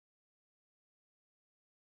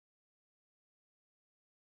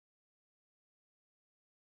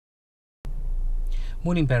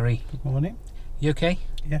Morning, Barry. Good morning. You okay?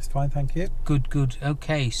 Yes, fine, thank you. Good, good.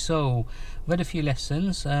 Okay, so we had a few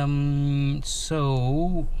lessons.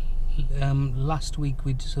 Last week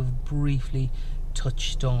we sort of briefly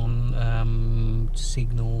touched on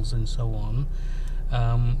signals and so on.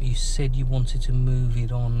 You said you wanted to move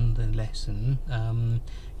it on the lesson.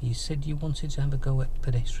 You said you wanted to have a go at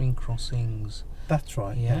pedestrian crossings. That's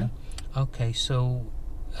right. Yeah. Okay, so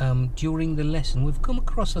during the lesson we've come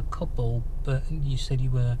across a couple, but you said you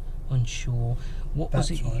were unsure. What was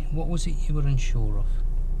it? Right. What was it you were unsure of?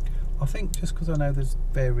 I think just because I know there's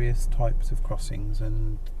various types of crossings,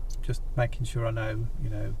 and just making sure I know,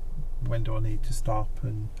 when do I need to stop,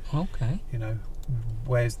 and Okay.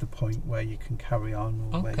 where's the point where you can carry on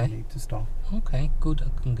or where Okay. you need to stop. Okay, good.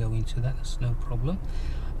 I can go into that. That's no problem.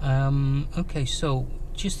 Okay, so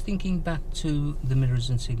just thinking back to the mirrors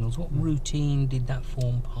and signals, what routine did that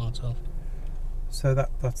form part of? So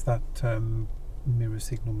that's that mirror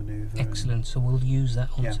signal manoeuvre. Excellent. So we'll use that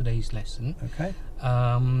on Yeah. today's lesson. Okay.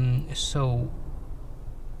 So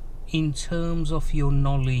in terms of your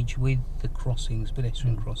knowledge with the crossings,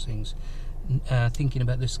 pedestrian crossings, thinking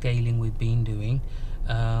about the scaling we've been doing,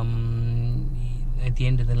 at the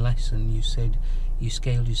end of the lesson you said you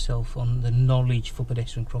scaled yourself on the knowledge for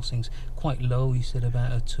pedestrian crossings quite low. You said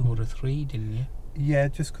about a 2 or a 3, didn't you? Yeah,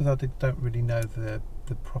 just because don't really know the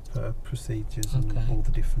proper procedures and Okay. all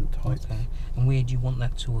the different types. Okay. And where do you want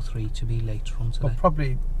that 2 or 3 to be later on today? Well,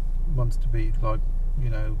 probably wants to be like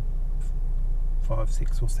 5,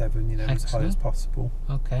 6 or 7, as high as Excellent. possible.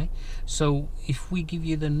 Okay. So if we give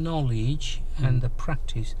you the knowledge and the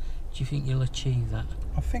practice, do you think you'll achieve that?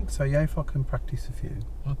 I think so, yeah, if I can practice a few.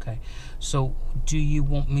 Okay. So do you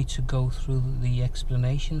want me to go through the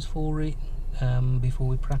explanations for it before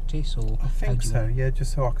we practice, or I how think do you so, want- yeah,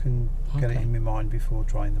 just so I can get it Okay. in my mind before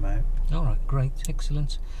trying them out. All right, great,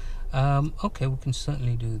 excellent. Okay, we can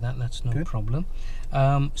certainly do that. That's no Good. problem.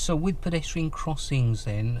 So with pedestrian crossings,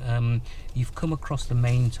 then you've come across the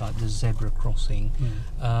main type, the zebra crossing.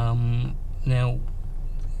 Now,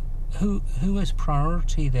 who has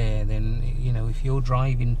priority there? Then if you're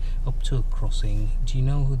driving up to a crossing, do you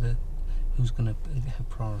know who's going to have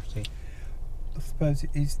priority? I suppose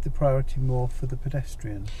it is the priority more for the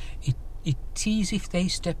pedestrian. It is if they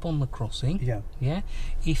step on the crossing. Yeah. Yeah.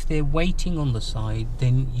 If they're waiting on the side,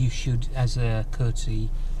 then you should, as a courtesy,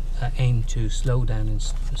 aim to slow down and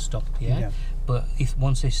stop. Yeah? But if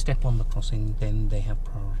once they step on the crossing, then they have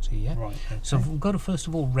priority. Yeah. Right. Okay. So we've got to first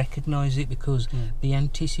of all recognise it, because the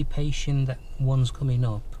anticipation that one's coming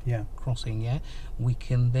up Yeah. crossing, yeah, we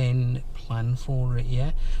can then plan for it.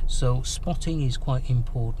 Yeah. So spotting is quite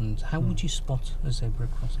important. How would you spot a zebra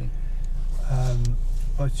crossing?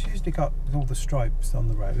 Well, it's usually got all the stripes on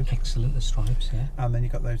the road, Excellent, the stripes. Yeah. and then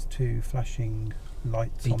you've got those 2 flashing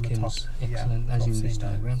lights on the top. Beacons, excellent, Yeah, as I've in this seen those.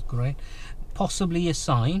 diagram. Great. Possibly a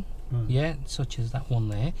sign, yeah, such as that one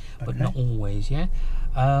there, but Okay. not always. Yeah.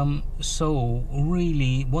 So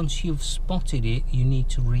really, once you've spotted it, you need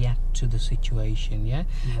to react to the situation. Yeah.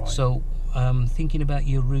 Right. So thinking about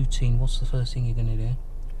your routine, what's the first thing you're going to do?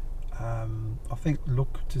 I think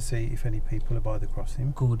look to see if any people are by the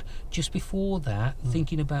crossing. Good. Just before that,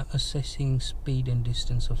 thinking about assessing speed and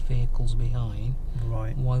distance of vehicles behind.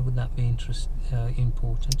 Right. Why would that be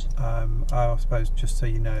important? I suppose just so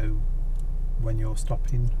you know when you're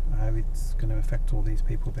stopping, how it's going to affect all these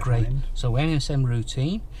people behind. Great. So NSM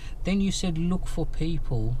routine. Then you said look for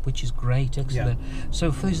people, which is great. Excellent. So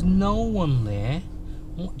if there's no one there,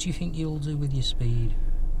 what do you think you'll do with your speed?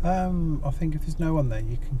 I think if there's no one there,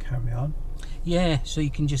 you can carry on. Yeah, so you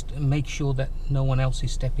can just make sure that no one else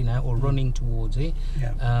is stepping out or running towards it.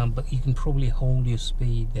 Yeah. But you can probably hold your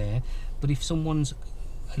speed there. But if someone's,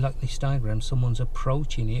 like this diagram, someone's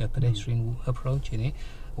approaching it, a pedestrian approaching it,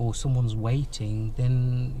 or someone's waiting,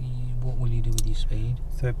 then what will you do with your speed?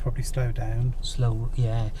 So probably slow down. Slow,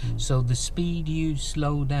 yeah. So the speed you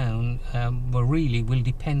slow down really will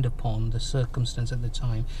depend upon the circumstance at the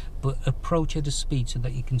time, but approach at a speed so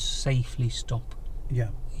that you can safely stop. Yeah.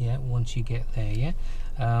 Yeah, once you get there. Yeah.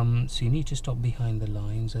 So you need to stop behind the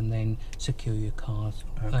lines and then secure your cars,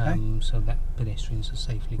 Okay. so that pedestrians are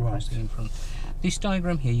safely Right. crossing in front. This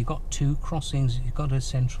diagram here, you've got 2 crossings. You've got a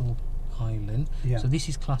central island. Yeah. So this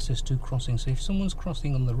is classed as 2 crossings. So if someone's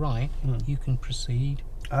crossing on the right, you can proceed.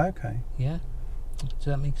 Okay. Yeah. Does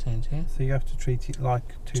that make sense? Yeah. So you have to treat it like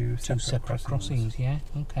two separate crossings. Yeah.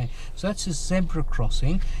 Okay. So that's a zebra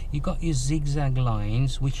crossing. You've got your zigzag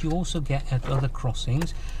lines, which you also get at other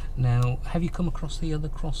crossings. Now, have you come across the other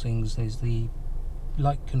crossings? There's the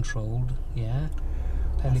light controlled. Yeah.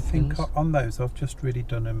 I think Pelicans. on those I've just really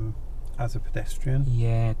done them as a pedestrian.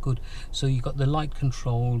 Yeah, good. So you got the light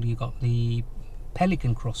control, you got the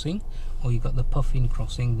Pelican Crossing, or you've got the Puffin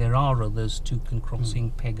Crossing. There are others, Toucan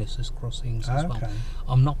Crossing, Pegasus Crossings as well.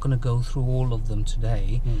 I'm not going to go through all of them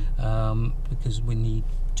today because we need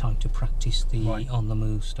time to practice the on the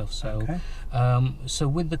move stuff. So so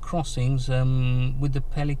with the crossings, with the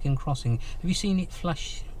Pelican Crossing, have you seen it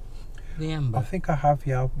flash the amber? I think I have,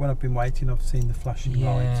 yeah. When I've been waiting, I've seen the flashing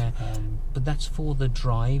light. But that's for the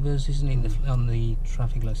drivers, isn't it? On the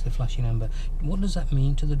traffic lights, the flashing amber. What does that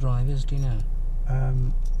mean to the drivers, do you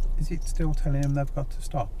know? Is it still telling them they've got to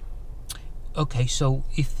stop? Okay, so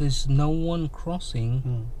if there's no one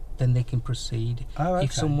crossing, then they can proceed.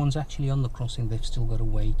 If someone's actually on the crossing, they've still got to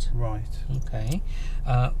wait. Right. Okay.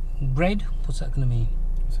 Red, what's that going to mean?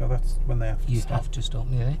 So that's when they have to stop. You have to stop,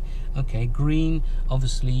 yeah. Okay, green,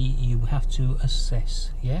 obviously you have to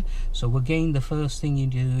assess, yeah? So again, the first thing you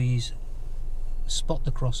do is spot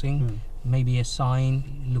the crossing, maybe a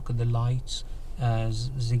sign, look at the lights,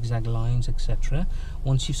 zigzag lines, etc.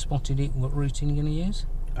 Once you've spotted it, what routine are you going to use?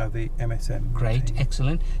 The MSM. Great, routine.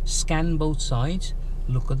 Excellent. Scan both sides,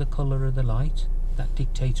 look at the colour of the light. That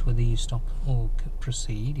dictates whether you stop or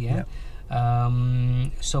proceed, yeah? Yep.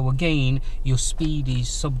 So again, your speed is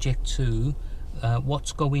subject to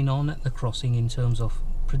what's going on at the crossing in terms of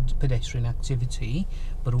pedestrian activity,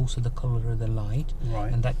 but also the colour of the light,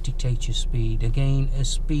 and that dictates your speed. Again, a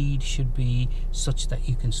speed should be such that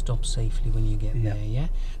you can stop safely when you get there, yeah?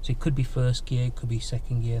 So it could be first gear, it could be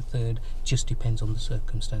second gear, third, just depends on the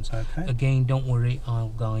circumstance. Again, don't worry, I'll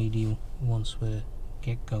guide you once we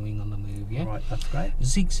get going on the move, yeah? Right, that's great.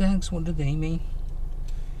 Zigzags, what do they mean?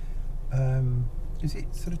 Is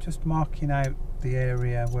it sort of just marking out the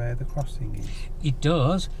area where the crossing is? It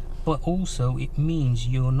does, but also it means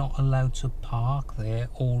you're not allowed to park there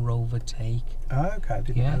or overtake. Okay, I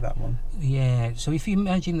didn't know that one. Yeah, so if you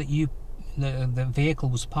imagine that the vehicle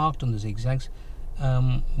was parked on the zigzags,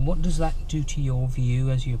 what does that do to your view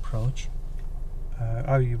as you approach?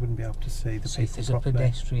 You wouldn't be able to see the people if there's properly. A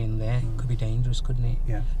pedestrian there, it could be dangerous, couldn't it?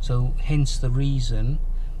 Yeah. So hence the reason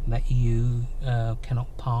that you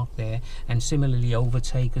cannot park there, and similarly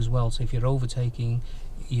overtake as well. So if you're overtaking,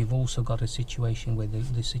 you've also got a situation where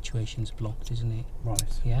the situation's blocked, isn't it? Right.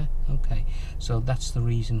 Yeah. Okay. So that's the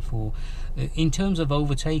reason for. In terms of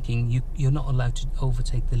overtaking, you're not allowed to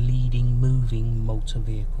overtake the leading moving motor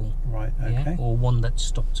vehicle. Right. Okay. Yeah? Or one that's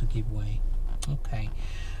stopped to give way. Okay.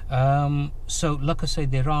 So like I say,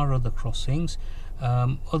 there are other crossings.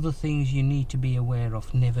 Other things you need to be aware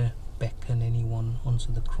of: never beckon anyone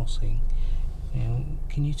onto the crossing. Now,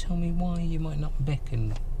 can you tell me why you might not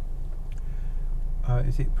beckon?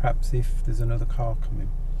 Is it perhaps if there's another car coming?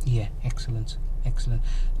 Yeah, excellent.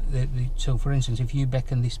 So for instance, if you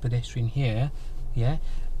beckon this pedestrian here, yeah,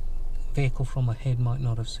 vehicle from ahead might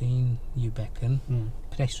not have seen you beckon.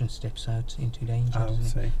 Pedestrian steps out into danger,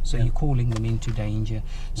 doesn't it? So you're calling them into danger.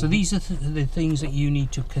 So these are the things that you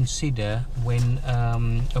need to consider when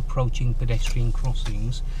approaching pedestrian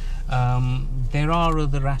crossings. There are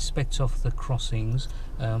other aspects of the crossings,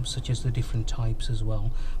 such as the different types as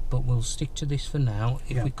well, but we'll stick to this for now.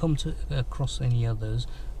 If we come to across any others,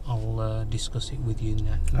 I'll discuss it with you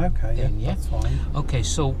now. Okay, then, that's fine. Okay,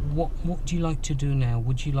 so what do you like to do now?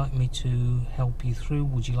 Would you like me to help you through?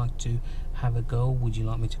 Would you like to have a go? Would you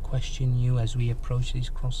like me to question you as we approach these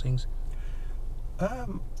crossings?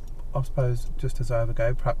 I suppose just as I have a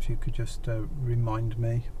go, perhaps you could just remind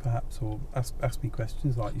me, perhaps, or ask me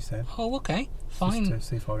questions like you said. Oh, okay, fine. Just to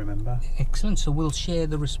see if I remember. Excellent. So we'll share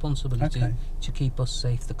the responsibility to keep us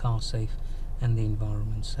safe, the car safe, and the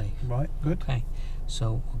environment safe. Right, good. Okay,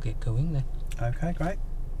 so we'll get going then. Okay, great.